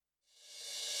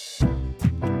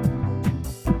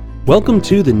Welcome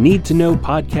to the Need to Know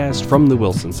podcast from the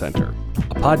Wilson Center,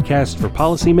 a podcast for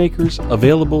policymakers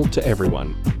available to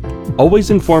everyone.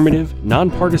 Always informative,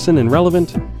 nonpartisan, and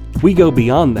relevant, we go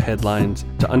beyond the headlines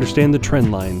to understand the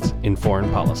trend lines in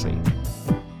foreign policy.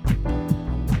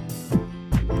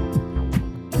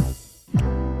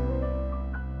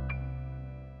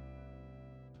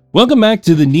 Welcome back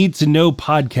to the Need to Know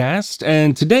podcast,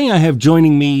 and today I have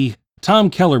joining me Tom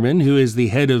Kellerman, who is the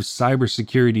head of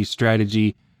cybersecurity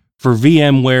strategy for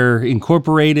VMware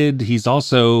Incorporated. He's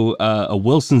also a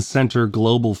Wilson Center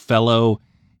Global Fellow.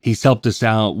 He's helped us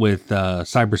out with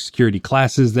cybersecurity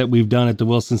classes that we've done at the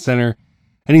Wilson Center.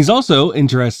 And he's also,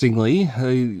 interestingly,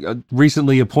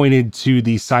 recently appointed to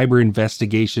the Cyber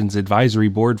Investigations Advisory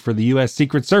Board for the U.S.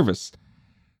 Secret Service.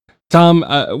 Tom,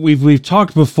 we've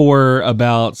talked before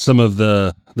about some of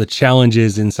the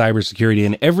challenges in cybersecurity,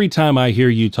 and every time I hear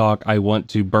you talk, I want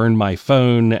to burn my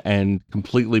phone and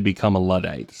completely become a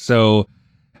Luddite. So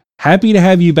happy to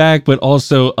have you back, but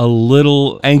also a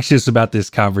little anxious about this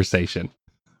conversation.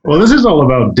 Well, this is all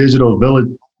about digital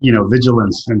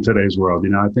vigilance in today's world.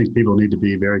 I think people need to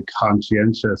be very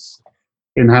conscientious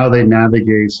in how they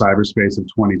navigate cyberspace of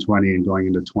 2020 and going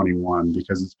into 21,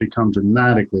 because it's become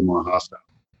dramatically more hostile.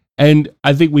 And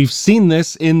I think we've seen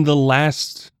this in the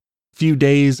last few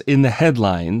days in the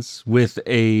headlines with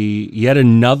yet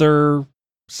another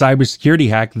cybersecurity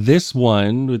hack, this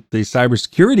one with the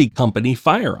cybersecurity company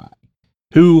FireEye,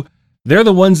 who they're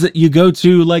the ones that you go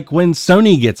to like when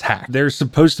Sony gets hacked. They're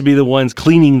supposed to be the ones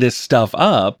cleaning this stuff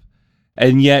up,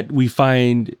 and yet we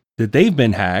find that they've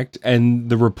been hacked, and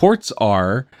the reports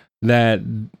are that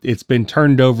it's been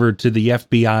turned over to the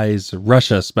FBI's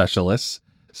Russia specialists.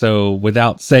 So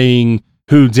without saying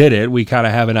who did it, we kind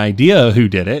of have an idea who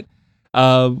did it.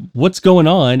 What's going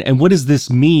on, and what does this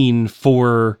mean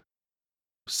for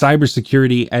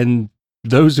cybersecurity and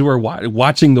those who are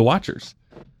watching the watchers?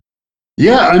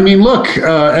 Yeah, I mean, look,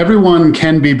 everyone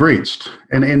can be breached.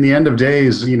 And in the end of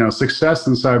days, success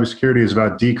in cybersecurity is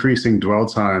about decreasing dwell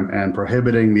time and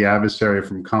prohibiting the adversary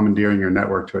from commandeering your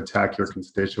network to attack your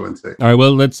constituency. All right,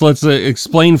 well, let's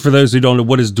explain for those who don't know,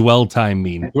 what does dwell time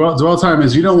mean? Dwell time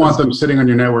is you don't want them sitting on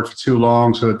your network for too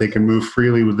long so that they can move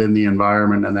freely within the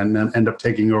environment and then end up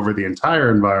taking over the entire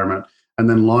environment and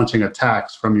then launching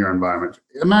attacks from your environment.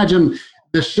 Imagine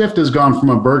the shift has gone from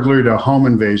a burglary to a home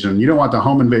invasion. You don't want the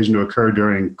home invasion to occur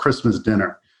during Christmas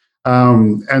dinner.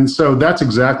 And so that's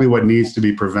exactly what needs to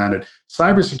be prevented.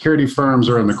 Cybersecurity firms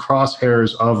are in the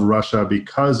crosshairs of Russia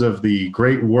because of the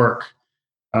great work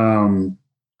over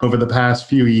the past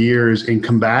few years in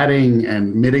combating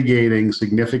and mitigating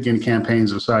significant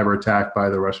campaigns of cyber attack by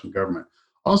the Russian government.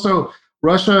 Also,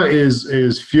 Russia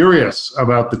is furious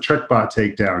about the TrickBot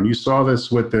takedown. You saw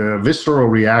this with the visceral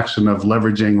reaction of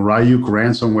leveraging Ryuk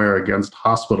ransomware against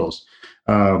hospitals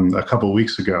a couple of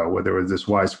weeks ago, where there was this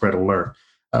widespread alert.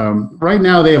 Right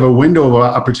now, they have a window of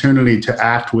opportunity to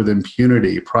act with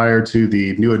impunity prior to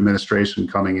the new administration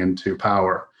coming into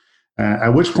power, at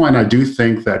which point I do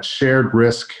think that shared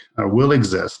risk will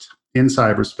exist in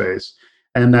cyberspace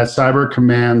and that Cyber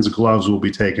Command's gloves will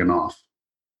be taken off.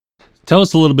 Tell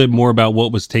us a little bit more about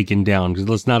what was taken down, because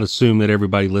let's not assume that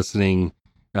everybody listening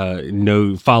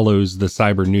follows the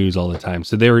cyber news all the time.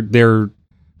 So they're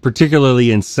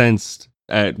particularly incensed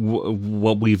at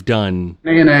what we've done.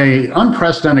 In a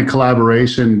unprecedented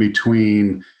collaboration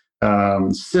between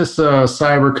CISA,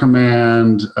 Cyber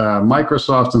Command,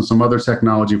 Microsoft, and some other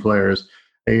technology players,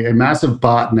 a massive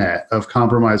botnet of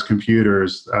compromised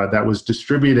computers that was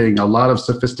distributing a lot of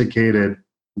sophisticated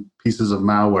pieces of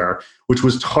malware, which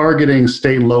was targeting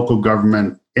state and local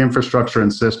government infrastructure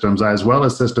and systems, as well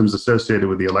as systems associated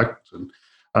with the election.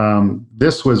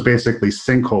 This was basically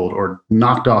sinkholed or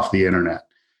knocked off the internet.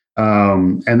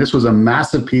 And this was a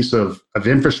massive piece of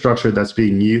infrastructure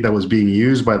that was being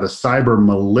used by the cyber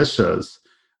militias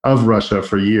of Russia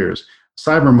for years.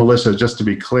 Cyber militia, just to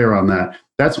be clear on that,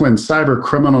 that's when cyber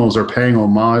criminals are paying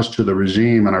homage to the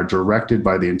regime and are directed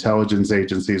by the intelligence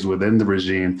agencies within the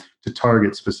regime to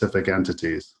target specific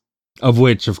entities. Of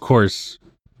which, of course,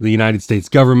 the United States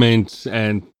government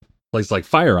and places like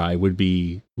FireEye would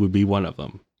be one of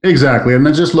them. Exactly. And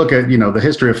then just look at, the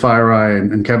history of FireEye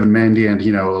and Kevin Mandy, and,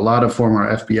 a lot of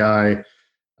former FBI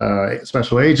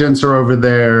special agents are over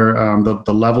there.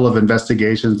 The level of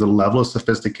investigations, the level of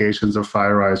sophistications of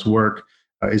FireEye's work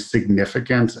is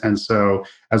significant. And so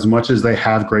as much as they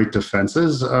have great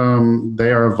defenses,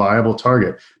 they are a viable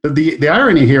target. But the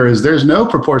irony here is there's no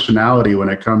proportionality when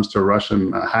it comes to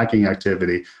Russian hacking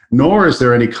activity, nor is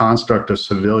there any construct of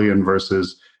civilian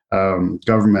versus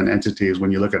government entities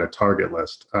when you look at a target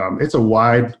list. It's a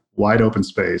wide open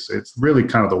space. It's really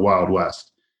kind of the Wild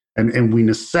West. And we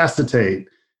necessitate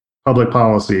public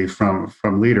policy from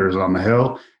leaders on the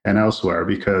Hill and elsewhere,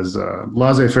 because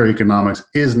laissez-faire economics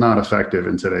is not effective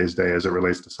in today's day as it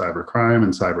relates to cybercrime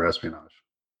and cyber espionage.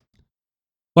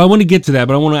 Well, I want to get to that,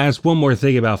 but I want to ask one more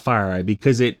thing about FireEye,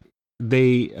 because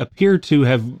they appear to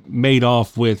have made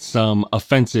off with some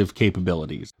offensive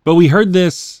capabilities. But we heard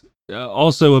this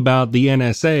also about the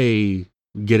NSA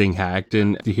getting hacked,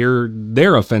 and to hear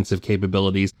their offensive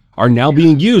capabilities are now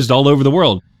being used all over the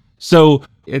world. So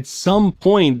at some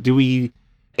point, do we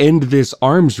end this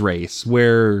arms race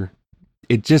where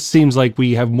it just seems like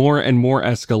we have more and more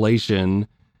escalation?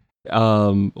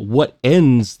 What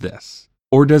ends this?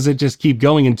 Or does it just keep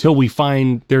going until we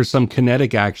find there's some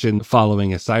kinetic action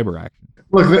following a cyber action?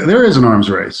 Look, there is an arms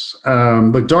race.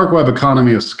 The dark web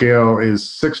economy of scale is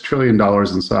 $6 trillion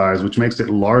in size, which makes it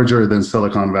larger than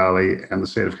Silicon Valley and the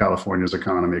state of California's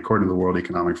economy, according to the World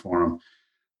Economic Forum.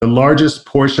 The largest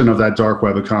portion of that dark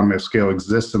web economy of scale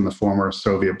exists in the former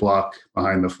Soviet bloc,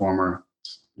 behind the former,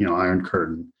 Iron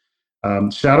Curtain.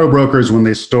 Shadow brokers, when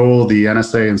they stole the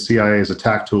NSA and CIA's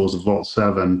attack tools of Vault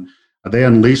 7, they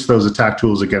unleashed those attack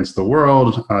tools against the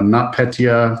world.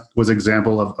 NotPetya was an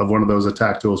example of one of those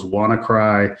attack tools,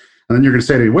 WannaCry. And then you're going to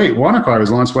say to me, wait, WannaCry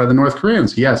was launched by the North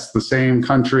Koreans. Yes, the same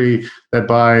country that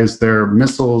buys their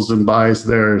missiles and buys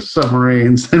their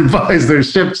submarines and buys their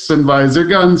ships and buys their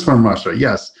guns from Russia.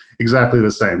 Yes, exactly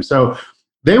the same. So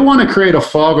they want to create a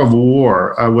fog of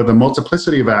war with a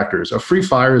multiplicity of actors, a free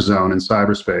fire zone in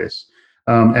cyberspace.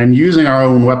 And using our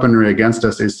own weaponry against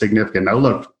us is significant. Now,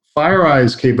 look,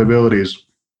 FireEye's capabilities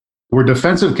were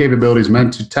defensive capabilities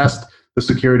meant to test the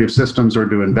security of systems or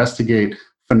to investigate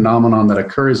phenomenon that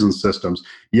occurs in systems.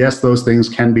 Yes, those things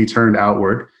can be turned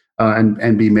outward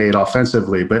and be made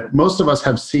offensively, but most of us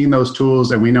have seen those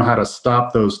tools and we know how to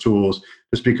stop those tools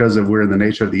just because we're in the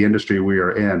nature of the industry we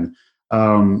are in.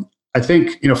 I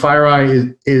think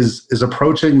FireEye is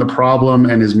approaching the problem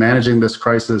and is managing this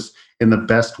crisis in the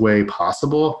best way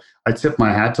possible. I tip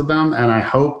my hat to them, and I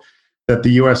hope that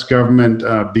the U.S. government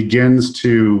begins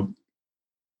to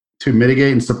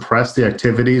mitigate and suppress the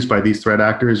activities by these threat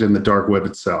actors in the dark web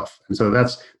itself. And so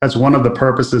that's one of the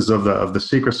purposes of the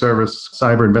Secret Service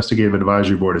Cyber Investigative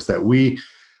Advisory Board, is that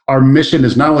our mission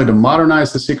is not only to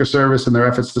modernize the Secret Service in their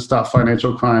efforts to stop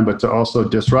financial crime, but to also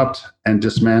disrupt and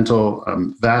dismantle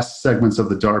vast segments of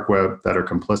the dark web that are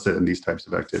complicit in these types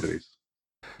of activities.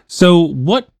 So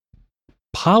what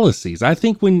policies? I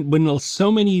think when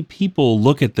so many people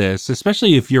look at this,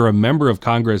 especially if you're a member of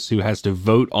Congress who has to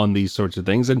vote on these sorts of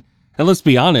things, and let's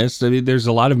be honest, I mean, there's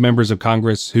a lot of members of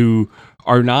Congress who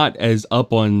are not as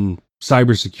up on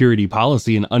cybersecurity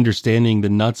policy and understanding the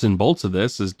nuts and bolts of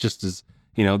this as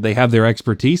they have their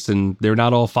expertise and they're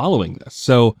not all following this.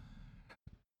 So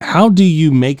how do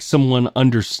you make someone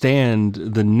understand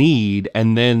the need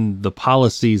and then the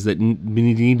policies that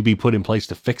need to be put in place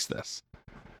to fix this?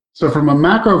 So from a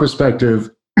macro perspective,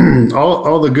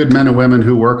 all the good men and women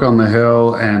who work on the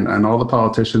Hill and all the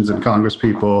politicians and Congress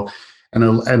people and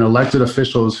elected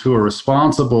officials who are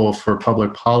responsible for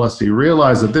public policy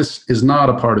realize that this is not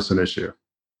a partisan issue.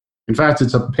 In fact,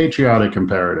 it's a patriotic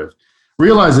imperative.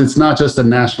 Realize it's not just a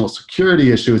national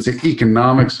security issue, it's an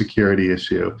economic security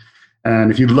issue.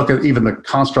 And if you look at even the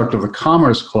construct of the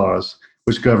Commerce Clause,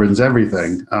 which governs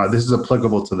everything, this is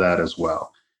applicable to that as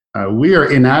well. We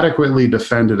are inadequately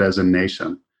defended as a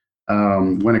nation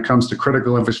when it comes to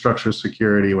critical infrastructure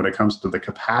security, when it comes to the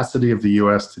capacity of the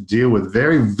U.S. to deal with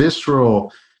very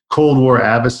visceral Cold War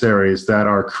adversaries that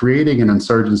are creating an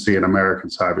insurgency in American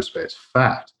cyberspace.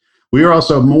 Fact. We are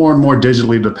also more and more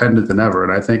digitally dependent than ever.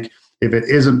 And I think if it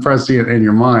isn't prescient in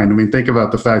your mind, I mean, think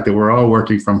about the fact that we're all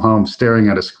working from home, staring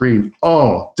at a screen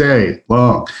all day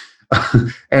long.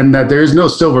 And that there's no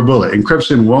silver bullet.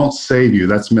 Encryption won't save you.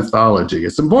 That's mythology.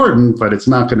 It's important, but it's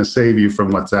not going to save you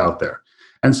from what's out there.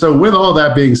 And so with all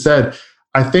that being said,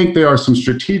 I think there are some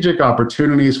strategic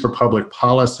opportunities for public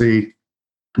policy,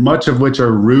 much of which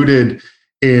are rooted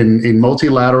in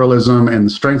multilateralism and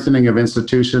the strengthening of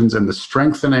institutions and the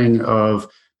strengthening of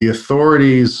the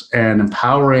authorities and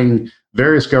empowering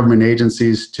various government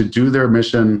agencies to do their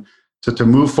mission, to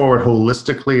move forward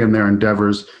holistically in their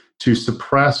endeavors to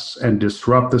suppress and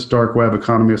disrupt this dark web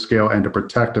economy of scale and to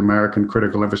protect American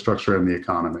critical infrastructure and the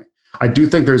economy. I do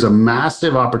think there's a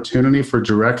massive opportunity for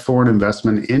direct foreign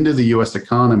investment into the US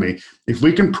economy if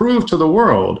we can prove to the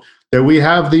world that we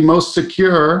have the most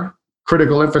secure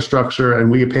critical infrastructure and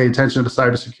we pay attention to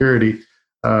cybersecurity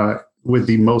with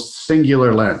the most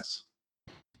singular lens.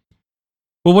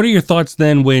 Well, what are your thoughts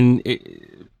then when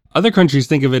other countries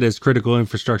think of it as critical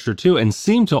infrastructure too and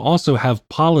seem to also have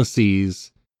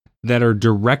policies that are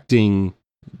directing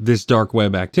this dark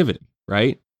web activity,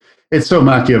 right? It's so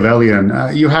Machiavellian.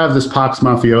 You have this Pax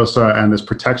Mafiosa and this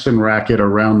protection racket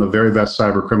around the very best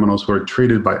cyber criminals who are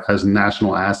treated as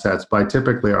national assets by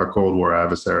typically our Cold War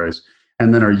adversaries,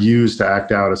 and then are used to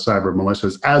act out as cyber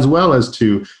militias, as well as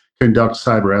to conduct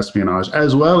cyber espionage,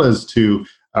 as well as to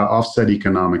offset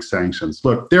economic sanctions.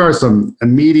 Look, there are some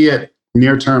immediate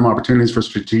near-term opportunities for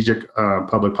strategic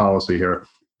public policy here.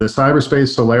 The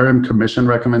Cyberspace Solarium Commission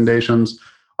recommendations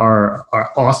are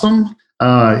awesome.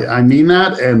 I mean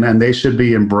that, and they should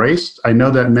be embraced. I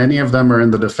know that many of them are in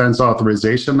the Defense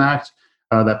Authorization Act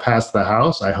that passed the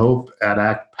House. I hope that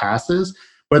act passes,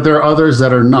 but there are others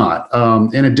that are not.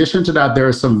 In addition to that, there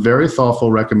are some very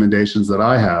thoughtful recommendations that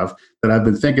I have that I've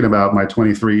been thinking about my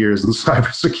 23 years in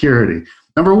cybersecurity.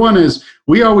 Number one is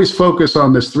we always focus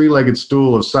on this three-legged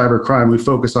stool of cybercrime. We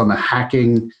focus on the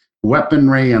hacking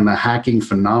weaponry and the hacking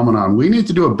phenomenon. We need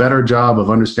to do a better job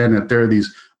of understanding that there are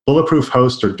these bulletproof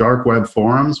hosts or dark web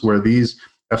forums where these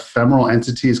ephemeral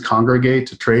entities congregate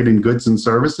to trade in goods and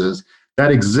services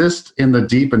that exist in the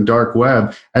deep and dark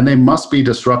web, and they must be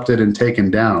disrupted and taken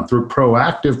down through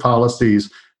proactive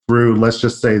policies, through, let's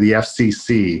just say, the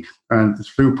FCC, and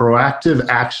through proactive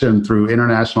action through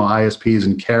international ISPs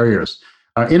and carriers.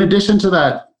 In addition to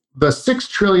that, the $6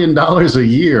 trillion a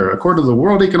year, according to the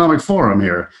World Economic Forum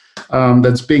here,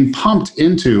 that's being pumped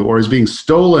into or is being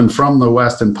stolen from the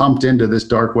West and pumped into this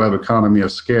dark web economy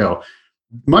of scale.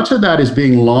 Much of that is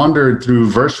being laundered through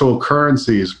virtual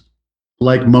currencies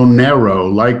like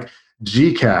Monero, like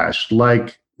Gcash,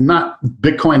 like not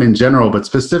Bitcoin in general, but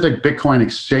specific Bitcoin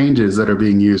exchanges that are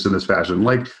being used in this fashion,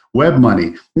 like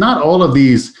WebMoney. Not all of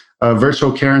these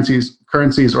virtual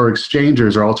currencies or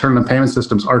exchangers or alternative payment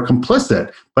systems are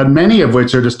complicit, but many of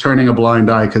which are just turning a blind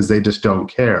eye because they just don't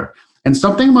care. And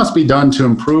something must be done to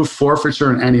improve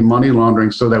forfeiture and anti-money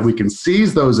laundering so that we can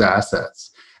seize those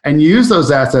assets and use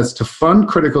those assets to fund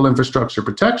critical infrastructure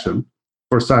protection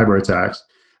for cyber attacks,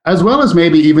 as well as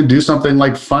maybe even do something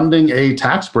like funding a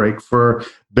tax break for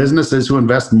businesses who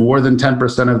invest more than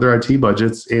 10% of their IT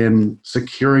budgets in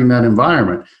securing that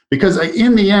environment. Because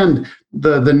in the end,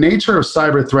 the nature of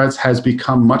cyber threats has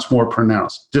become much more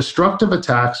pronounced. Destructive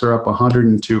attacks are up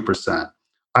 102%.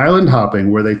 Island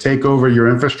hopping, where they take over your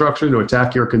infrastructure to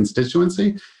attack your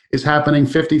constituency, is happening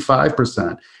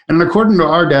 55%. And according to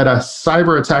our data,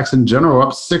 cyber attacks in general are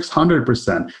up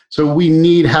 600%. So we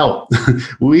need help.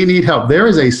 We need help. There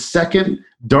is a second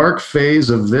dark phase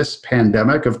of this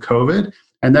pandemic of COVID,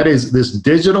 and that is this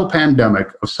digital pandemic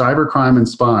of cybercrime and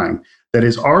spying that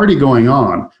is already going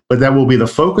on, but that will be the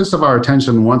focus of our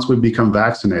attention once we become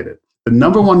vaccinated. The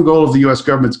number one goal of the US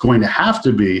government is going to have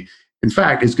to be, in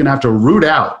fact, it's going to have to root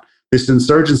out this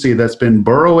insurgency that's been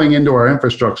burrowing into our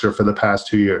infrastructure for the past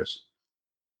 2 years.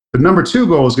 The number two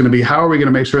goal is going to be, how are we going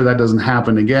to make sure that doesn't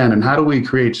happen again? And how do we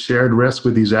create shared risk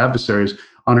with these adversaries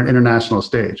on an international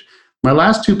stage? My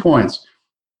last 2 points.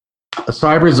 A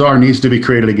cyber czar needs to be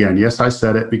created again. Yes, I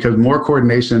said it, because more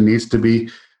coordination needs to be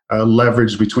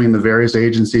leveraged between the various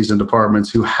agencies and departments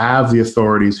who have the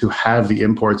authorities, who have the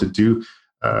import to do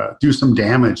some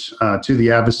damage to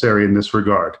the adversary in this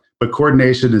regard. But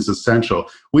coordination is essential.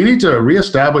 We need to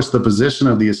reestablish the position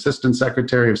of the Assistant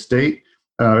Secretary of State,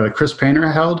 Chris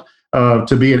Painter held,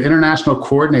 to be an international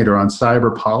coordinator on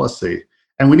cyber policy.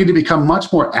 And we need to become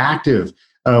much more active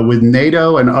with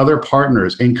NATO and other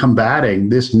partners in combating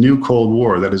this new Cold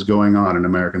War that is going on in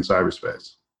American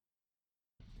cyberspace.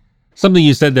 Something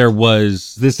you said there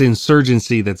was this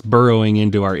insurgency that's burrowing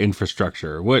into our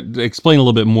infrastructure. Explain a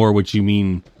little bit more what you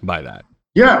mean by that.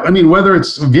 Yeah, I mean, whether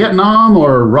it's Vietnam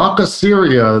or Raqqa,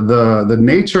 Syria, the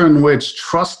nature in which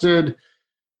trusted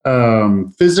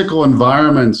physical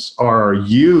environments are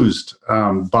used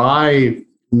by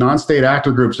non-state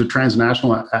actor groups or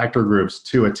transnational actor groups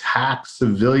to attack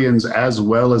civilians as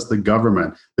well as the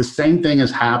government. The same thing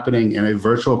is happening in a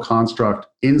virtual construct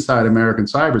inside American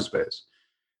cyberspace.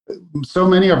 So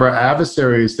many of our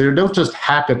adversaries, they don't just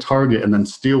hack a target and then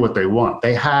steal what they want.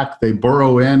 They hack, they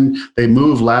burrow in, they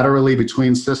move laterally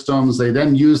between systems. They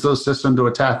then use those systems to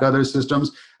attack other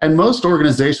systems. And most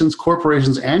organizations,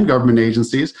 corporations, and government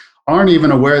agencies aren't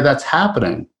even aware that's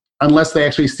happening unless they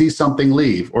actually see something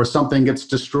leave or something gets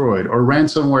destroyed or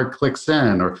ransomware clicks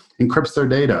in or encrypts their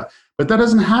data. But that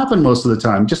doesn't happen most of the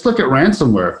time. Just look at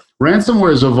ransomware.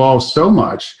 Ransomware has evolved so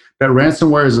much that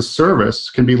ransomware as a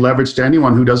service can be leveraged to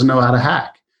anyone who doesn't know how to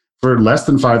hack. For less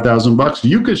than $5,000,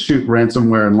 you could shoot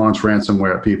ransomware and launch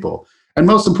ransomware at people. And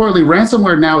most importantly,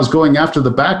 ransomware now is going after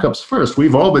the backups first.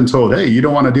 We've all been told, hey, you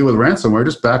don't want to deal with ransomware,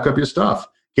 just back up your stuff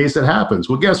in case it happens.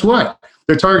 Well, guess what?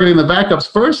 They're targeting the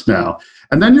backups first now.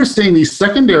 And then you're seeing these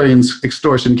secondary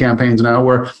extortion campaigns now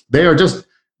where they are just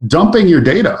dumping your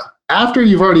data after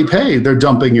you've already paid, they're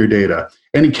dumping your data.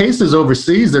 And in cases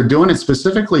overseas, they're doing it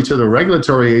specifically to the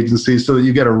regulatory agencies so that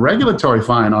you get a regulatory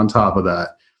fine on top of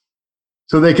that.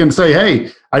 So they can say,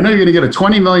 hey, I know you're going to get a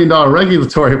 $20 million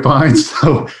regulatory fine,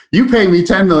 so you pay me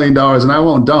 $10 million and I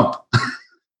won't dump.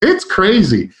 It's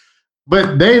crazy.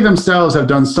 But they themselves have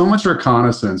done so much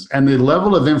reconnaissance, and the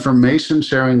level of information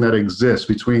sharing that exists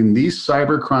between these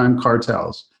cybercrime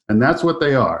cartels, and that's what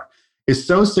they are, is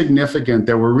so significant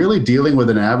that we're really dealing with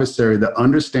an adversary that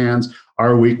understands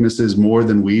our weaknesses more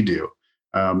than we do,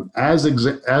 as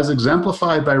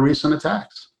exemplified by recent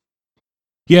attacks.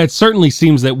 Yeah, it certainly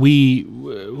seems that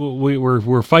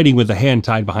we're fighting with a hand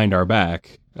tied behind our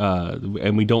back,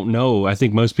 and we don't know. I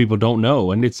think most people don't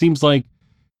know, and it seems like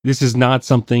this is not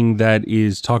something that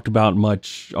is talked about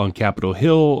much on Capitol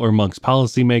Hill or amongst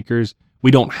policymakers. We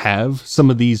don't have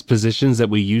some of these positions that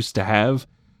we used to have.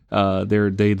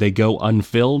 They go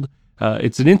unfilled.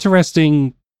 It's an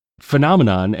interesting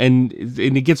phenomenon, and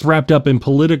it gets wrapped up in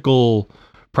political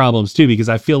problems too, because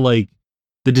I feel like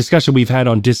the discussion we've had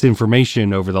on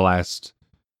disinformation over the last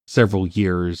several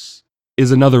years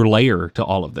is another layer to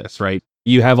all of this, right?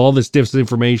 You have all this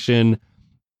disinformation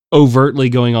overtly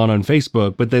going on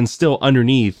Facebook, but then still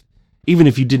underneath, even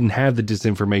if you didn't have the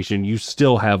disinformation, you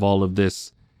still have all of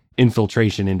this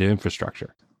infiltration into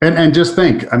infrastructure. And just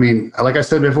think, I mean, like I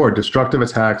said before, destructive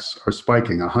attacks are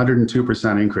spiking,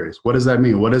 102% increase. What does that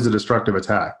mean? What is a destructive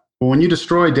attack? Well, when you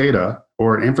destroy data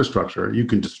or an infrastructure, you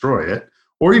can destroy it,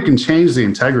 or you can change the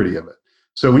integrity of it.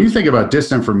 So when you think about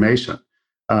disinformation,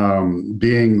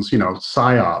 being,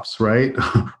 psyops, right?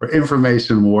 Or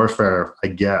information warfare, I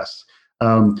guess.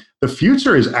 The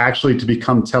future is actually to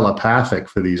become telepathic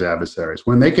for these adversaries,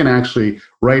 when they can actually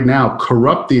right now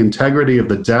corrupt the integrity of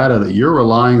the data that you're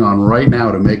relying on right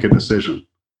now to make a decision.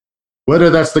 Whether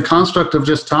that's the construct of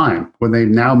just time, when they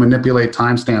now manipulate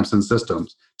timestamps in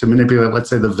systems to manipulate, let's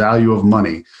say, the value of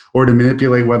money, or to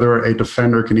manipulate whether a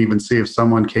defender can even see if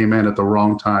someone came in at the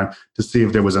wrong time to see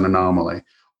if there was an anomaly,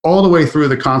 all the way through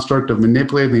the construct of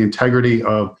manipulating the integrity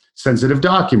of sensitive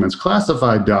documents,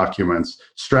 classified documents,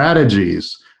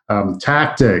 strategies,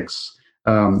 tactics,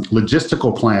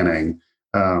 logistical planning.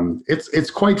 It's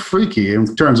quite freaky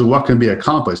in terms of what can be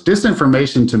accomplished.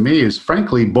 Disinformation to me is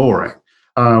frankly boring.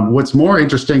 What's more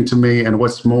interesting to me and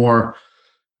what's more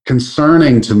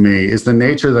concerning to me is the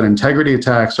nature that integrity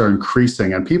attacks are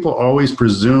increasing, and people always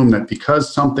presume that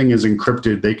because something is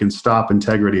encrypted, they can stop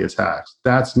integrity attacks.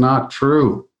 That's not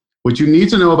true. What you need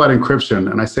to know about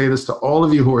encryption, and I say this to all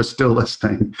of you who are still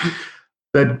listening,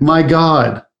 that, my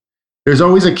God, there's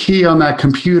always a key on that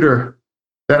computer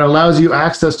that allows you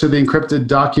access to the encrypted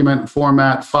document,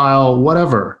 format, file,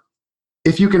 whatever.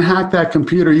 If you can hack that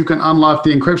computer, you can unlock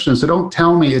the encryption. So don't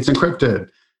tell me it's encrypted.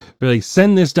 Like,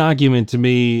 send this document to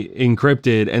me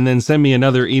encrypted and then send me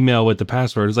another email with the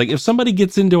password. It's like, if somebody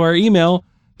gets into our email,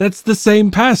 that's the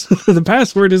same the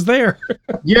password is there.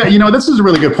 Yeah, this is a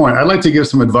really good point. I'd like to give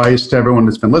some advice to everyone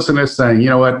that's been listening to this, saying, you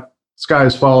know what, sky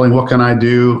is falling. What can I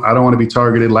do? I don't want to be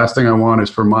targeted. Last thing I want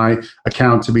is for my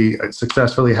account to be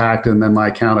successfully hacked, and then my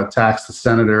account attacks the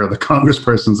senator or the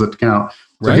congressperson's account.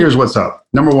 So right. Here's what's up.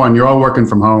 Number one, you're all working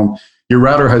from home. Your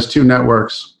router has 2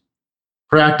 networks.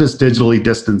 Practice digitally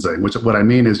distancing, which what I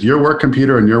mean is your work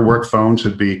computer and your work phone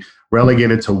should be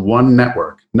relegated to one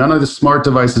network. None of the smart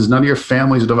devices, none of your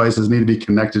family's devices need to be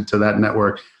connected to that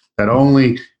network. That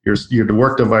only your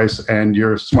work device and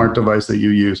your smart device that you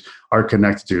use are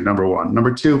connected to, number one.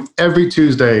 Number two, every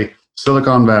Tuesday,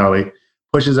 Silicon Valley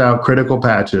pushes out critical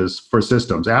patches for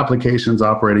systems, applications,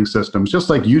 operating systems, just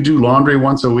like you do laundry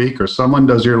once a week or someone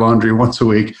does your laundry once a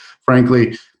week.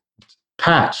 Frankly,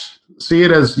 patch. See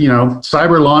it as,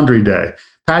 cyber laundry day.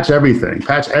 Patch everything.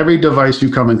 Patch every device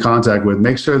you come in contact with.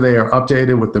 Make sure they are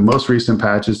updated with the most recent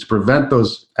patches to prevent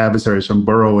those adversaries from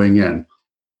burrowing in.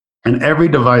 And every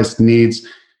device needs,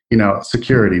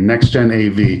 security, next-gen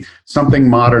AV, something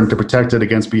modern to protect it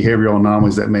against behavioral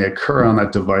anomalies that may occur on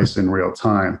that device in real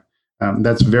time.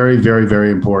 That's very, very, very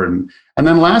important. And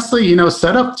then lastly,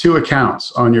 set up 2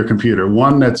 accounts on your computer.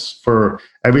 One that's for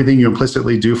everything you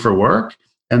implicitly do for work,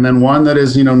 and then one that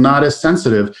is, not as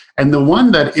sensitive. And the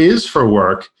one that is for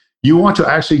work, you want to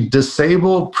actually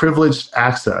disable privileged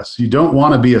access. You don't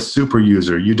want to be a super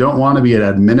user. You don't want to be an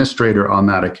administrator on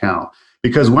that account.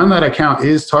 Because when that account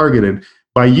is targeted,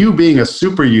 by you being a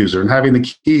super user and having the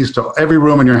keys to every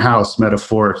room in your house,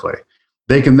 metaphorically,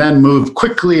 they can then move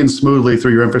quickly and smoothly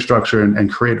through your infrastructure and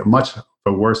create a much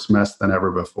worse mess than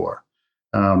ever before.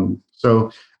 And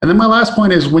then my last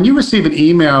point is, when you receive an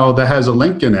email that has a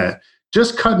link in it,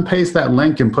 just cut and paste that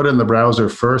link and put it in the browser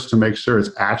first to make sure it's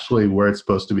actually where it's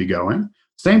supposed to be going.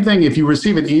 Same thing if you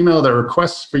receive an email that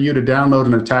requests for you to download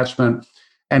an attachment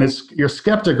and you're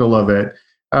skeptical of it,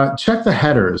 check the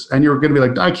headers. And you're going to be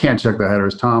like, I can't check the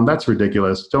headers, Tom. That's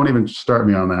ridiculous. Don't even start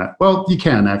me on that. Well, you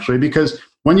can actually, because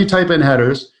when you type in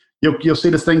headers, you'll see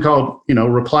this thing called,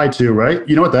 reply to, right?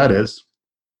 You know what that is.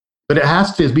 But it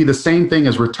has to be the same thing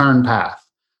as return path.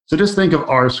 So just think of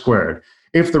R squared.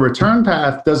 If the return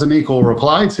path doesn't equal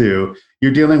reply to,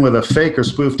 you're dealing with a fake or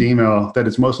spoofed email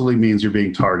that mostly means you're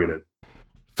being targeted.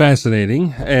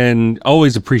 Fascinating, and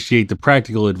always appreciate the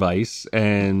practical advice.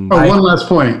 And one last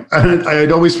point.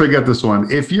 I'd always forget this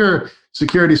one. If your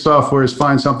security software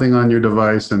finds something on your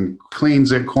device and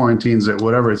cleans it, quarantines it,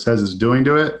 whatever it says it's doing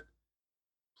to it,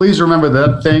 please remember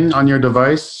that thing on your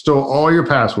device stole all your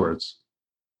passwords.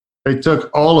 They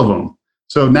took all of them.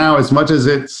 So now, as much as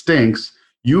it stinks,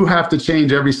 you have to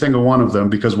change every single one of them,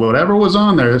 because whatever was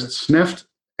on there sniffed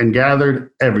and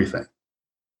gathered everything.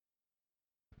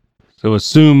 So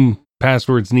assume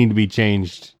passwords need to be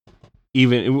changed.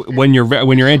 Even when your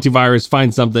antivirus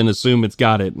finds something, assume it's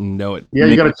got it and know it. Yeah,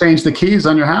 you got to change the keys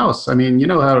on your house. I mean, you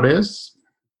know how it is.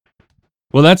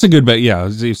 Well, that's a good bet. Yeah,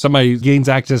 if somebody gains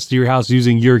access to your house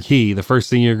using your key, the first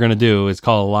thing you're going to do is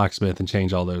call a locksmith and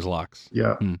change all those locks.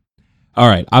 Yeah. All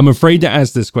right. I'm afraid to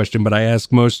ask this question, but I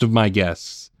ask most of my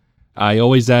guests. I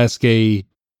always ask a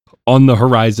on the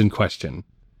horizon question.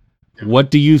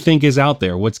 What do you think is out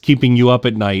there? What's keeping you up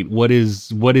at night? What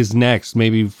is next?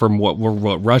 Maybe from what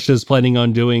Russia's planning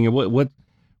on doing, and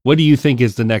what do you think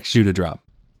is the next shoe to drop?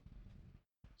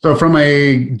 So, from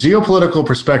a geopolitical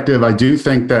perspective, I do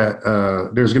think that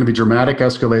there's going to be dramatic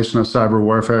escalation of cyber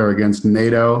warfare against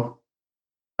NATO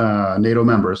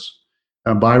members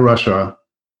by Russia,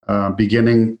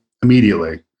 beginning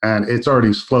immediately, and it's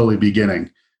already slowly beginning,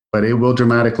 but it will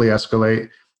dramatically escalate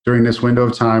during this window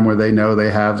of time where they know they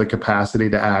have the capacity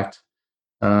to act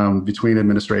between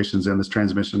administrations in this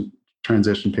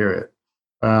transition period.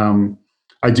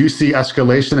 I do see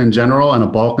escalation in general and a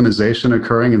balkanization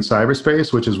occurring in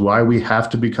cyberspace, which is why we have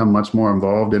to become much more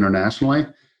involved internationally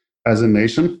as a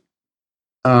nation.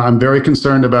 I'm very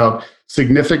concerned about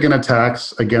significant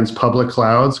attacks against public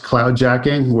clouds, cloud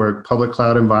jacking, where public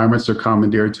cloud environments are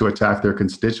commandeered to attack their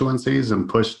constituencies and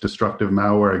push destructive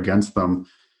malware against them.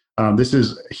 This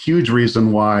is a huge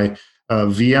reason why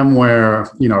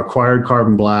VMware, acquired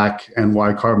Carbon Black, and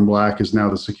why Carbon Black is now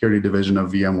the security division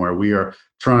of VMware. We are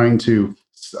trying to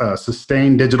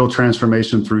sustain digital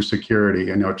transformation through security,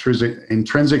 and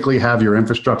intrinsically have your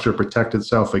infrastructure protect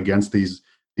itself against these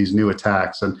new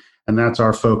attacks, and that's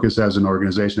our focus as an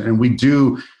organization. And we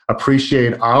do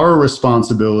appreciate our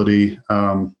responsibility,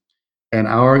 and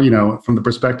our, from the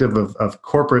perspective of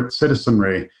corporate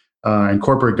citizenry. And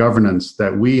corporate governance,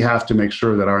 that we have to make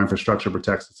sure that our infrastructure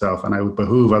protects itself, and I would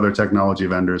behoove other technology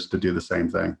vendors to do the same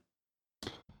thing.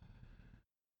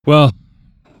 Well,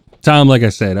 Tom, like I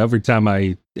said, every time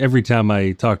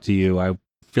I talk to you, I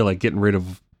feel like getting rid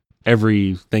of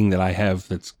everything that I have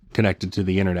that's connected to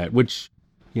the internet, which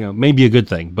may be a good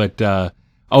thing, but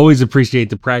always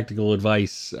appreciate the practical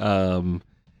advice and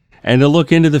to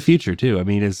look into the future too. I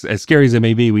mean, as scary as it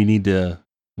may be, we need to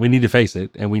face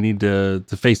it, and we need to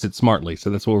face it smartly. So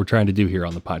that's what we're trying to do here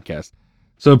on the podcast.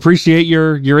 So appreciate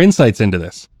your insights into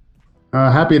this.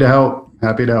 Happy to help.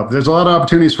 There's a lot of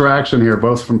opportunities for action here,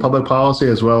 both from public policy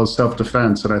as well as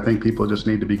self-defense. And I think people just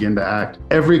need to begin to act.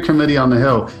 Every committee on the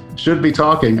Hill should be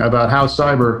talking about how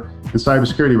cyber and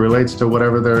cybersecurity relates to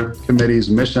whatever their committee's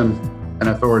mission and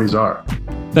authorities are.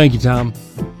 Thank you, Tom.